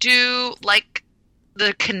 but I do like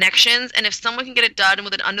the connections, and if someone can get it done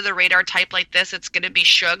with an under-the-radar type like this, it's going to be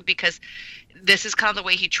Shug, because this is kind of the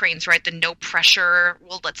way he trains, right? The no pressure,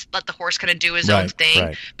 well, let's let the horse kind of do his own thing.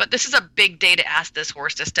 Right. But this is a big day to ask this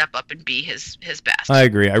horse to step up and be his best. I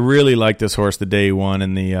agree. I really liked this horse the day he won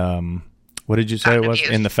in the what did you say it was?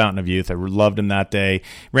 In the Fountain of Youth. I loved him that day.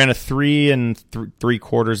 Ran a 3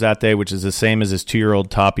 3/4 that day, which is the same as his 2-year-old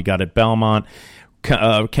top he got at Belmont.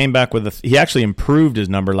 Came back with he actually improved his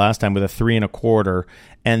number last time with a 3 1/4,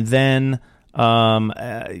 and then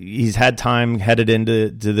he's had time headed into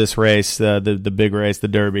this race, the big race, the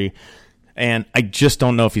Derby, and I just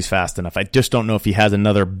don't know if he's fast enough. I just don't know if he has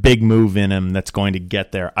another big move in him that's going to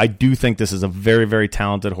get there. I do think this is a very, very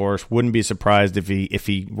talented horse. Wouldn't be surprised if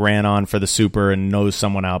he ran on for the Super and knows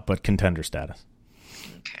someone out, but contender status.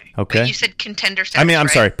 Okay. But you said contender status. I'm right?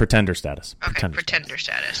 sorry, pretender status. Okay, pretender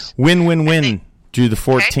status. Win. Do the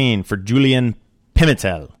 14 for Julian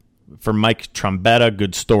Pimentel. For Mike Trombetta,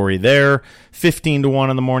 good story there. 15-1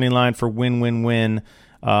 on the morning line for win.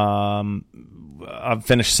 I've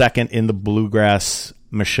finished second in the Bluegrass.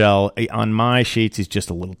 Michelle, on my sheets, he's just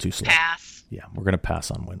a little too slow. Pass. Yeah, we're going to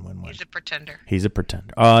pass on win. He's He's a pretender. a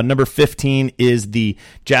pretender. Number 15 is the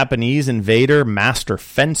Japanese invader, master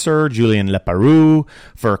fencer, Julien Leparoux,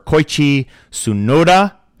 for Koichi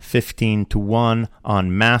Tsunoda. 15-1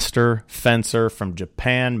 on master fencer from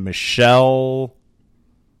Japan. Michelle.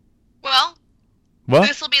 Well, what?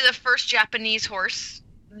 This will be the first Japanese horse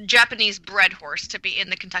Japanese bred horse to be in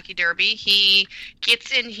the Kentucky Derby. He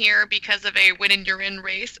gets in here because of a win and you're in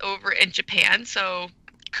race over in Japan, so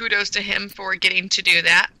kudos to him for getting to do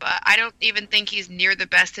that. But I don't even think he's near the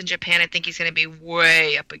best in Japan. I think he's going to be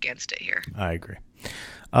way up against it here. I agree.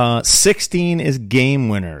 16 is Game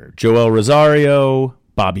Winner. Joel Rosario,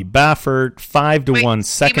 Bobby Baffert, 5-1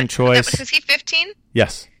 second choice. Was he 15?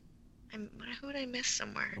 Yes. Who did I miss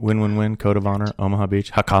somewhere? Win, Code of Honor, Omaha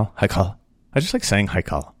Beach, Haikal. I just like saying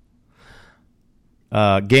Haikal.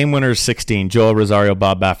 Game Winner is 16, Joel Rosario,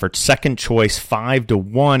 Bob Baffert, second choice,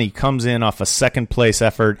 5-1. He comes in off a second place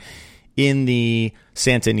effort in the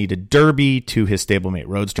Santa Anita Derby to his stablemate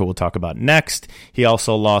Roadster, we'll talk about next. He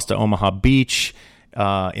also lost to Omaha Beach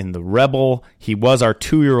in the Rebel. He was our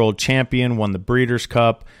 2-year-old champion, won the Breeders'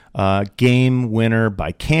 Cup. Game Winner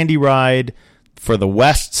by Candy Ride for the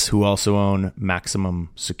Wests, who also own Maximum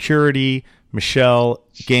Security. Michelle,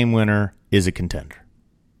 Game Winner is a contender.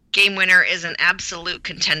 Game Winner is an absolute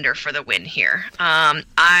contender for the win here.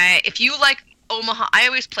 If you like Omaha, I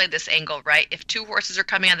always played this angle, right? If two horses are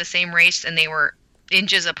coming out of the same race and they were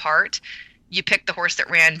inches apart, you pick the horse that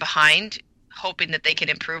ran behind, hoping that they can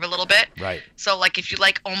improve a little bit. Right. So, like, if you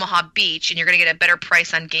like Omaha Beach and you're going to get a better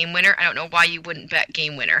price on Game Winner, I don't know why you wouldn't bet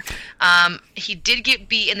Game Winner. He did get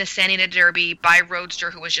beat in the Santa Anita Derby by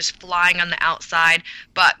Roadster, who was just flying on the outside.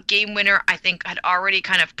 But Game Winner, I think, had already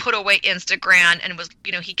kind of put away Instagram and was,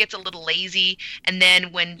 he gets a little lazy. And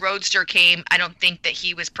then when Roadster came, I don't think that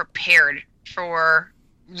he was prepared for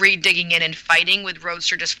re-digging in and fighting with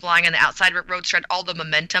Roadster just flying on the outside. But Roadster had all the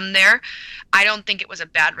momentum there. I don't think it was a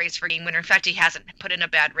bad race for Game Winner. In fact, he hasn't put in a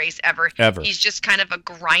bad race ever. He's just kind of a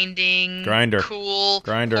cool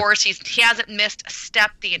horse. He hasn't missed a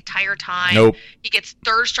step the entire time. Nope. He gets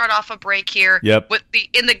third start off a break here. Yep. With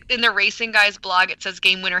in the Racing Guys blog, it says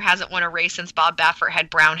Game Winner hasn't won a race since Bob Baffert had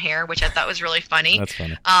brown hair, which I thought was really funny. That's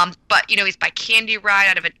funny. But he's by Candy Ride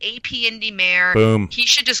out of an AP Indy mare. Boom. He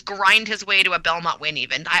should just grind his way to a Belmont win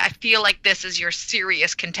even. I feel like this is your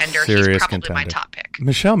serious contender. He's probably my top pick.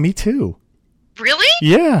 Michelle, me too. Really?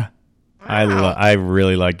 Yeah. Wow. I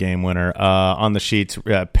really like Game Winner. On the sheets,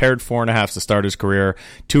 paired 4.5 to start his career,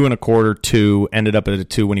 2.25, 2, ended up at a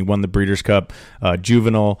 2 when he won the Breeders' Cup.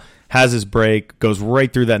 Juvenile, has his break, goes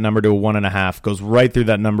right through that number to a 1.5, goes right through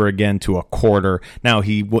that number again to a 1/4. Now,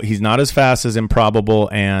 he's not as fast as Improbable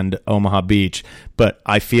and Omaha Beach, but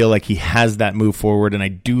I feel like he has that move forward, and I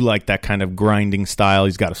do like that kind of grinding style.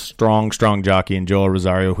 He's got a strong jockey in Joel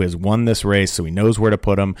Rosario, who has won this race, so he knows where to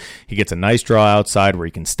put him. He gets a nice draw outside where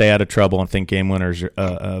he can stay out of trouble, and think Game Winner's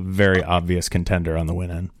a very obvious contender on the win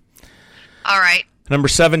end. All right. Number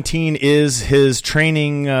 17 is his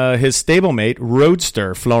training, his stablemate,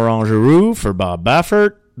 Roadster, Florent Giroux for Bob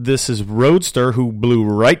Baffert. This is Roadster, who blew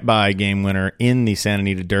right by Game Winner in the Santa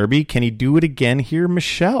Anita Derby. Can he do it again here,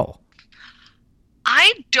 Michelle?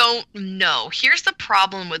 I don't know. Here's the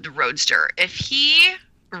problem with the Roadster. If he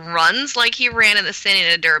runs like he ran in the Santa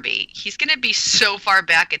Anita Derby, he's going to be so far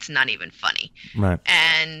back it's not even funny. Right.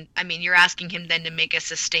 And, you're asking him then to make a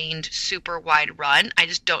sustained super wide run. I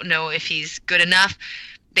just don't know if he's good enough.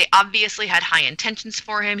 They obviously had high intentions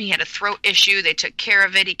for him. He had a throat issue. They took care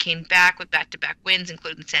of it. He came back with back-to-back wins,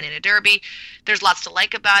 including the Santa Anita Derby. There's lots to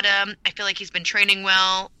like about him. I feel like he's been training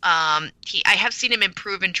well. I have seen him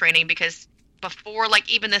improve in training because before,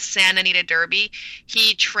 even the Santa Anita Derby,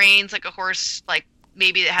 he trains like a horse,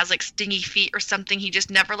 maybe that has stingy feet or something. He just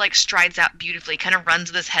never strides out beautifully. Kind of runs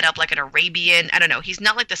with his head up like an Arabian. I don't know. He's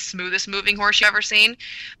not the smoothest moving horse you've ever seen,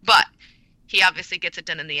 but he obviously gets it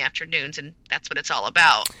done in the afternoons, and that's what it's all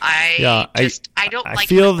about. I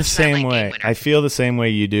feel the same way. I feel the same way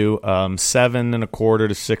you do. 7.25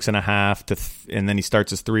 to 6.5 and then he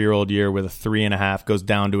starts his 3-year-old year with a 3.5, goes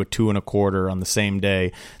down to a 2.25 on the same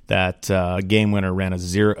day that Game Winner ran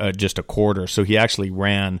just a 1/4. So he actually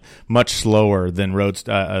ran much slower than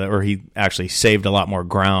or he actually saved a lot more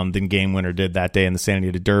ground than Game Winner did that day in the Santa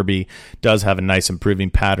Anita Derby. Does have a nice improving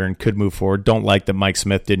pattern, could move forward. Don't like that Mike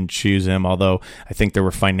Smith didn't choose him, although I think there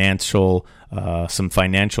were some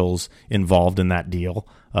financials involved in that deal.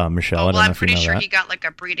 Michelle, I don't know I'm if you pretty know sure that. he got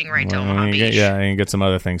a breeding right to Omaha Beach. Yeah, and you get some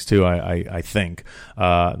other things too, I think.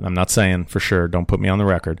 I'm not saying for sure. Don't put me on the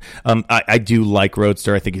record. I do like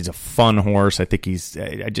Roadster. I think he's a fun horse. I think he's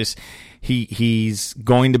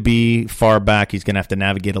going to be far back. He's going to have to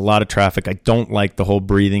navigate a lot of traffic. I don't like the whole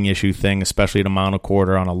breathing issue thing, especially at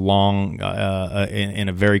 1.25 on a long, in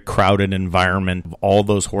a very crowded environment of all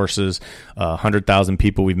those horses, 100,000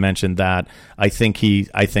 people. We've mentioned that. I think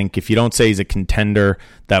if you don't say he's a contender,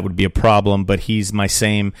 that would be a problem, but he's my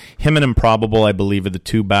same. Him and Improbable, I believe, are the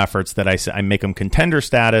two Bafferts that I make him contender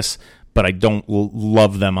status, but I don't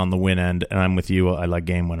love them on the win end, and I'm with you. I like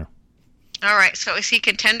Game Winner. All right, so is he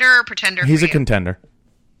contender or pretender? He's for a you? contender.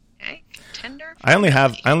 Okay, contender. I only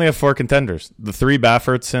have 4 contenders: the 3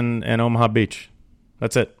 Bafferts and Omaha Beach.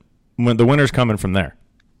 That's it. When the winner's coming from there.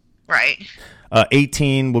 Right.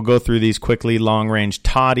 18. We'll go through these quickly. Long range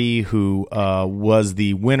Toddy, who was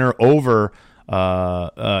the winner over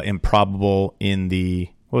Improbable in the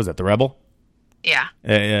the Rebel. Yeah.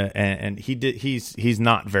 And he's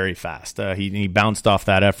not very fast. He bounced off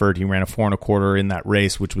that effort. He ran a 4 1/4 in that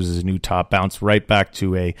race, which was his new top. Bounced right back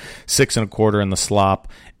to a 6 1/4 in the slop,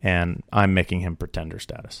 and I'm making him pretender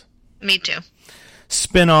status. Me too.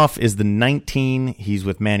 Spinoff is the 19. He's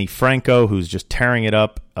with Manny Franco, who's just tearing it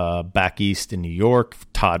up back east in New York.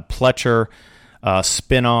 Todd Pletcher.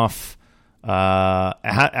 Spinoff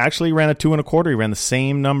actually ran a 2 1/4. He ran the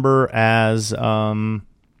same number as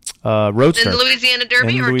Roadster. In the Louisiana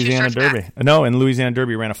Derby in or Louisiana 2 starts Derby. back? No, in Louisiana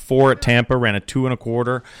Derby. Ran a 4 at Tampa, ran a 2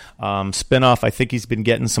 1/4. Spinoff, I think he's been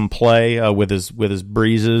getting some play with his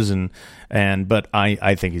breezes, but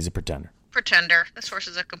I think he's a pretender. Pretender. This horse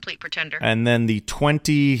is a complete pretender. And then the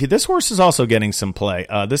 20, this horse is also getting some play.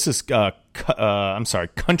 This is,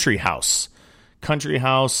 Country House. Country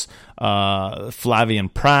House, Flavian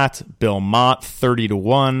Pratt, Bill Mott,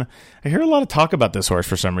 30-1. I hear a lot of talk about this horse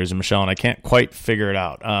for some reason, Michelle, and I can't quite figure it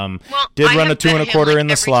out. Did run a 2 1/4 in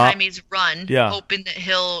the slot. Every time he's run, hoping that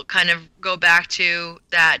he'll kind of go back to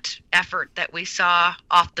that effort that we saw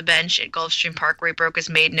off the bench at Gulfstream Park where he broke his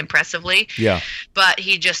maiden impressively. Yeah. But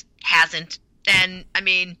he just hasn't. And, I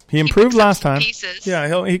mean, he improved last time. Pieces.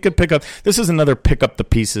 Yeah, he could pick up. This is another pick up the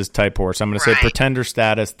pieces type horse. I'm going to say pretender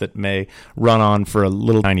status that may run on for a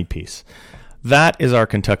little tiny piece. That is our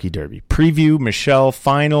Kentucky Derby preview. Michelle,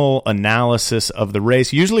 final analysis of the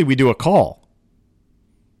race. Usually we do a call.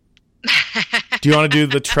 Do you want to do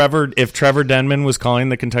the if Trevor Denman was calling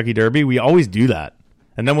the Kentucky Derby? We always do that.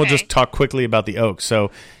 And then we'll just talk quickly about the Oaks.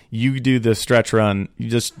 So you do the stretch run. You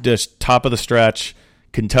just top of the stretch.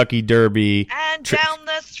 Kentucky Derby. And down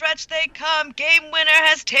the stretch they come. Game Winner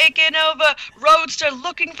has taken over. Roadster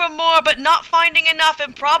looking for more, but not finding enough.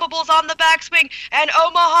 Improbables on the backswing. And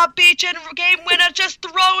Omaha Beach and Game Winner just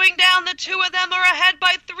throwing down. The 2 of them are ahead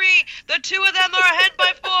by 3. The 2 of them are ahead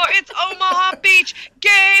by 4. It's Omaha Beach.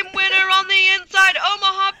 Game Winner on the inside.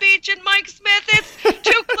 Omaha Beach and Mike Smith. It's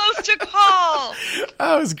too close to call.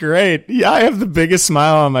 That was great. Yeah, I have the biggest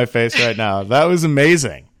smile on my face right now. That was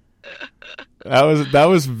amazing. That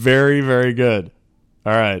was very, very good.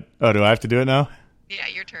 All right. Oh, do I have to do it now? Yeah,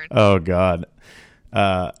 your turn. Oh, God.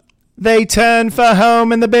 They turn for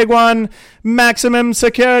home in the big one. Maximum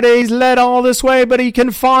Securities led all this way, but he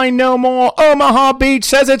can find no more. Omaha Beach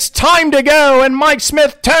says it's time to go, and Mike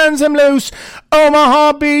Smith turns him loose.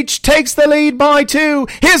 Omaha Beach takes the lead by 2.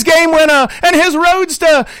 His Game Winner and his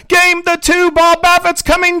Roadster. The 2 Bob Baffert's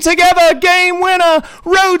coming together. Game Winner,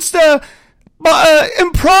 Roadster.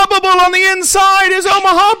 Improbable on the inside is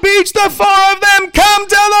Omaha Beach. The 4 of them come to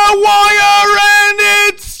the wire, and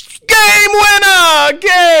it's Game Winner!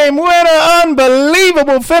 Game Winner!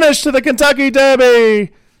 Unbelievable finish to the Kentucky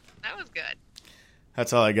Derby. That was good.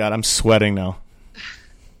 That's all I got. I'm sweating now.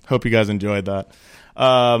 Hope you guys enjoyed that.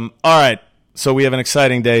 All right. So we have an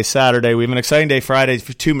exciting day Saturday. We have an exciting day Friday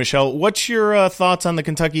too, Michelle. What's your thoughts on the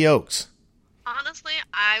Kentucky Oaks? Honestly,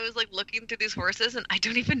 I was looking through these horses, and I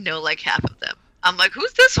don't even know half of them. I'm like,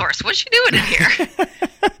 who's this horse? What's she doing in here?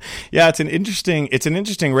 Yeah, it's an interesting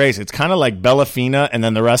race. It's kind of like Bellafina, and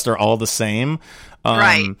then the rest are all the same.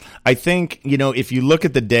 Right. I think, if you look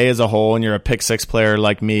at the day as a whole and you're a pick 6 player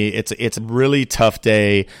like me, it's a really tough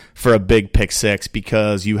day for a big pick 6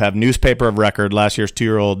 because you have newspaper of record, last year's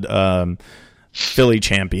 2-year-old filly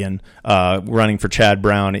champion running for Chad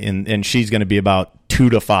Brown, and she's going to be about 2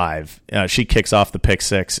 to 5. She kicks off the pick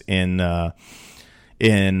 6 in let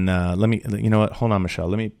me, you know what, hold on, Michelle,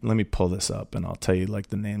 let me pull this up and I'll tell you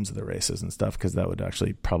the names of the races and stuff, because that would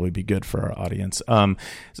actually probably be good for our audience.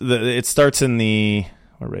 It starts in the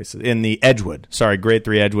Edgewood, grade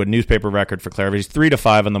 3 Edgewood, newspaper record for Clairvaux, 3 to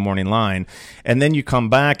 5 on the morning line. And then you come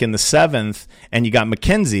back in the 7th and you got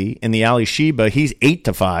McKenzie in the Ali Sheba. He's 8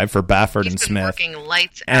 to 5 for Baffert and Smith. Working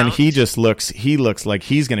lights out. And he looks like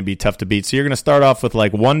he's going to be tough to beat. So you're going to start off with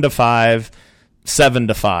 1 to 5, 7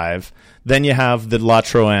 to 5. Then you have the La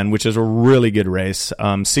Troenne, which is a really good race.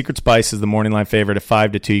 Secret Spice is the morning line favorite at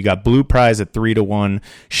 5 to 2. You got Blue Prize at 3 to 1.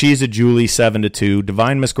 She's a Julie 7 to 2.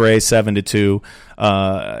 Divine Miss Gray 7 to 2.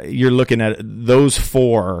 You're looking at those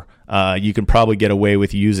 4 you can probably get away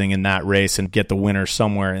with using in that race and get the winner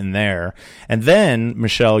somewhere in there. And then,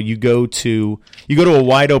 Michelle, you go to a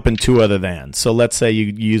wide open two other than. So let's say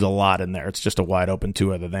you use a lot in there. It's just a wide open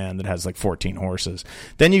two other than that has like 14 horses.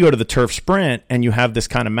 Then you go to the turf sprint and you have this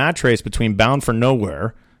kind of match race between Bound for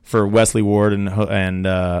Nowhere for Wesley Ward and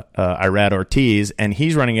Irad Ortiz, and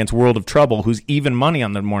he's running against World of Trouble, who's even money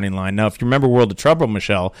on the morning line. Now, if you remember World of Trouble,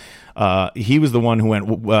 Michelle, he was the one who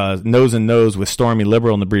went nose and nose with Stormy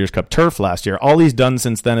Liberal in the Breeders' Cup Turf last year. All he's done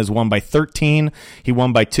since then is won by 13, he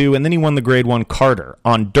won by 2, and then he won the Grade 1 Carter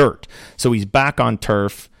on dirt. So he's back on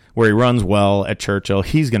turf where he runs well at Churchill.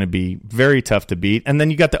 He's going to be very tough to beat. And then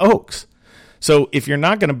you got the Oaks. So if you're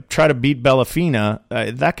not going to try to beat Bellafina,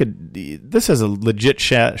 this is a legit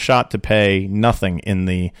shot to pay nothing in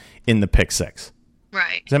the pick six.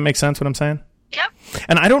 Right. Does that make sense what I'm saying? Yep.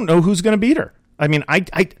 And I don't know who's going to beat her. I mean, I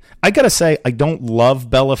got to say, I don't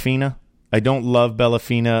love Bellafina.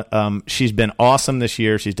 She's been awesome this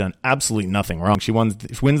year. She's done absolutely nothing wrong. She wins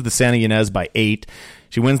the Santa Ynez by 8.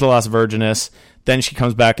 She wins the Las Virgenes. Then she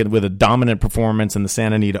comes back with a dominant performance in the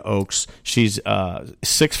Santa Anita Oaks. She's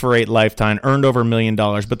 6 for 8 lifetime, earned over $1 million.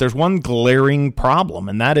 But there's one glaring problem,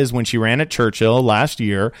 and that is when she ran at Churchill last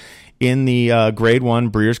year in the Grade 1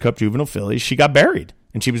 Breeders' Cup Juvenile Fillies, she got buried.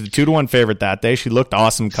 And she was the 2-1 favorite that day. She looked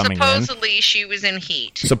awesome coming Supposedly she was in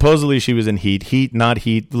heat. Heat, not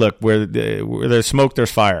heat. Look, where there's smoke,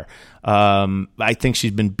 there's fire. I think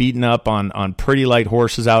she's been beaten up on pretty light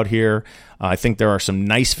horses out here. I think there are some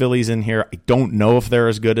nice fillies in here. I don't know if they're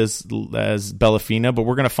as good as Bellafina, but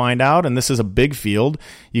we're going to find out. And this is a big field.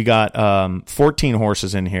 You got 14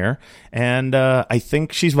 horses in here, and I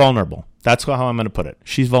think she's vulnerable. That's how I'm going to put it.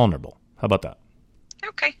 She's vulnerable. How about that?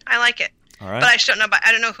 Okay, I like it. All right. But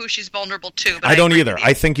I don't know who she's vulnerable to. But I don't either.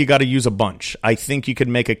 I think you got to use a bunch. I think you could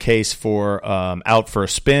make a case for Out for a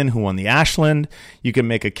Spin, who won the Ashland. You can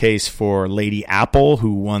make a case for Lady Apple,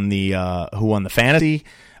 who won the Fantasy.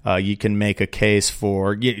 You can make a case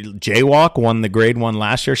for Jaywalk, won the Grade 1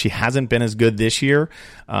 last year. She hasn't been as good this year,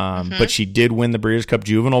 but she did win the Breeders' Cup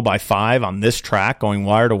Juvenile by 5 on this track, going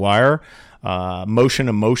wire to wire. Motion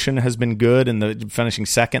Emotion has been good in the finishing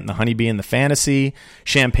second in the Honeybee and the Fantasy.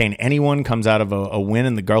 Champagne Anyone comes out of a win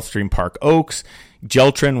in the Gulfstream Park Oaks.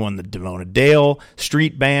 Geltrin won the Devona Dale.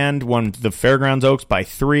 Street Band won the Fairgrounds Oaks by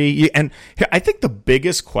 3. And here, I think the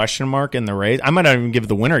biggest question mark in the race, I might not even give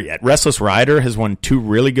the winner yet. Restless Rider has won 2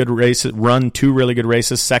 really good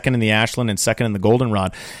races, second in the Ashland and second in the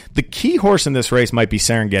Goldenrod. The key horse in this race might be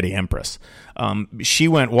Serengeti Empress. She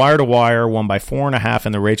went wire to wire, won by 4.5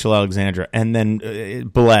 in the Rachel Alexandra, and then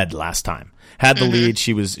bled last time. Had the lead.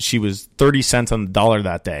 She was 30 cents on the dollar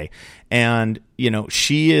that day. And,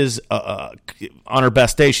 she is, on her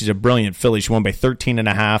best day, she's a brilliant filly. She won by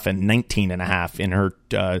 13.5 and 19.5 in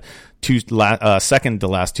her second to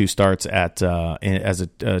last 2 starts as a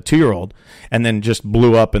 2-year-old, and then just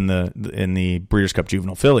blew up in the Breeders' Cup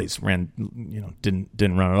Juvenile Fillies. Ran,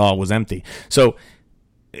 didn't run at all, was empty. So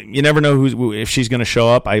you never know if she's going to show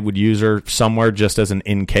up. I would use her somewhere just as an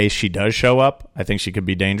in case she does show up. I think she could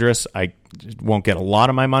be dangerous. I won't get a lot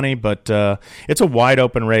of my money, but it's a wide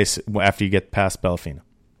open race after you get past Bellafina.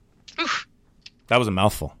 Oof. That was a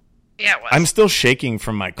mouthful. Yeah, it was. I'm still shaking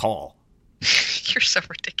from my call. You're so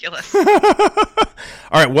ridiculous. All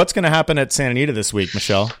right, what's going to happen at Santa Anita this week,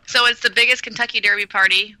 Michelle? So it's the biggest Kentucky Derby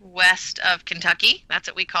party west of Kentucky. That's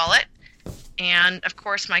what we call it. And, of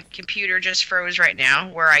course, my computer just froze right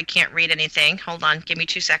now where I can't read anything. Hold on. Give me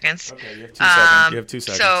 2 seconds. Okay, you have 2 seconds. You have 2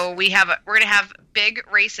 seconds. So we're going to have big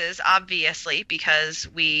races, obviously, because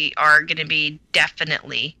we are going to be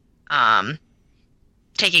definitely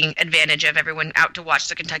taking advantage of everyone out to watch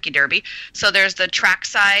the Kentucky Derby. So there's the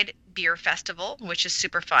Trackside Beer Festival, which is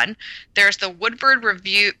super fun. There's the Woodford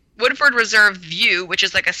Reserve View, which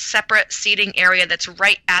is like a separate seating area that's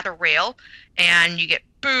right at the rail, and you get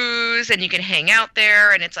booze and you can hang out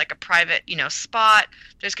there, and it's like a private spot.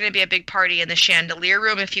 There's going to be a big party in the Chandelier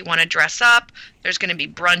Room if you want to dress up. There's going to be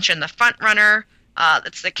brunch in the Front Runner.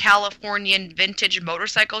 It's the Californian Vintage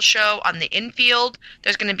Motorcycle Show on the infield.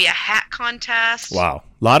 There's going to be a hat contest. Wow,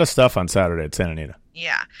 a lot of stuff on Saturday at Santa Anita.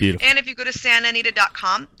 Yeah. Beautiful. And if you go to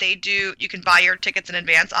santanita.com, you can buy your tickets in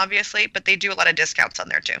advance, obviously, but they do a lot of discounts on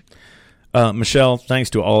there too. Michelle, thanks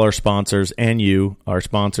to all our sponsors and you, our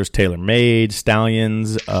sponsors, TaylorMade,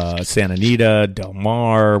 Stallions, Santa Anita, Del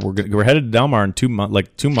Mar. We're headed to Del Mar in 2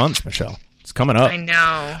 months, Michelle. It's coming up. I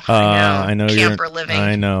know. Camper living.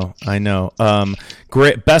 I know.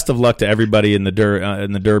 Great. Best of luck to everybody in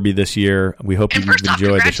the Derby this year. We hope you've enjoyed the show.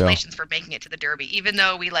 Congratulations for making it to the Derby. Even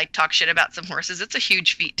though we talk shit about some horses, it's a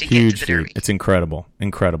huge feat to get to the Derby. It's incredible.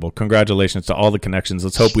 Congratulations to all the connections.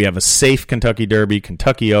 Let's hope we have a safe Kentucky Derby,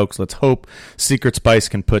 Kentucky Oaks. Let's hope Secret Spice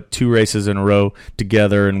can put 2 races in a row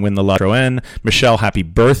together and win the Lotto N. Michelle, happy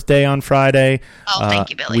birthday on Friday. Oh, thank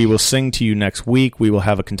you, Billy. We will sing to you next week. We will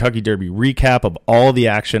have a Kentucky Derby recap of all the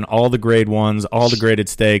action, all the grade ones, all the graded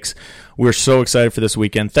stakes. We're so excited for this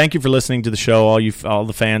weekend. Thank you for listening to the show, all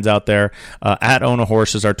the fans out there. At Own a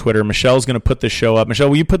Horse is our Twitter. Michelle's going to put this show up. Michelle,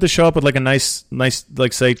 will you put the show up with a nice,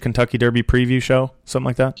 say, Kentucky Derby preview show? Something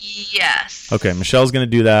like that? Yes. Okay, Michelle's going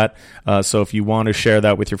to do that. So if you want to share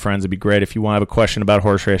that with your friends, it'd be great. If you want to have a question about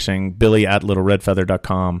horse racing, Billy at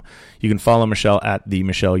littleredfeather.com. You can follow Michelle at the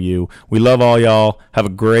Michelle U. We love all y'all. Have a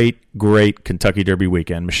great Kentucky Derby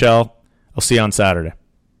weekend. Michelle, I'll see you on Saturday.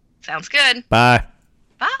 Sounds good. Bye.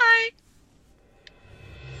 Bye.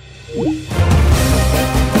 You're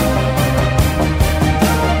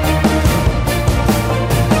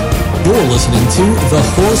listening to The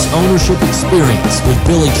Horse Ownership Experience with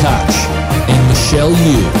Billy Koch and Michelle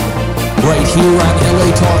Yu, right here on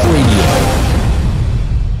LA Talk Radio.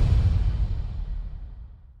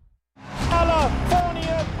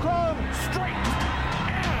 California Chrome, straight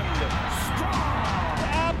and strong.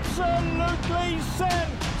 Absolutely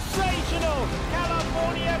sensational.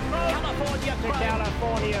 California Chrome.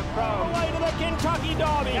 Away to the Kentucky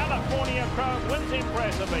Derby. California Chrome wins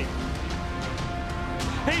impressively.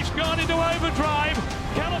 He's gone into overdrive.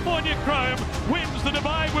 California Chrome wins the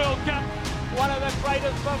Dubai World Cup. One of the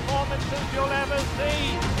greatest performances you'll ever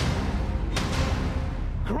see.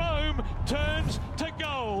 Chrome turns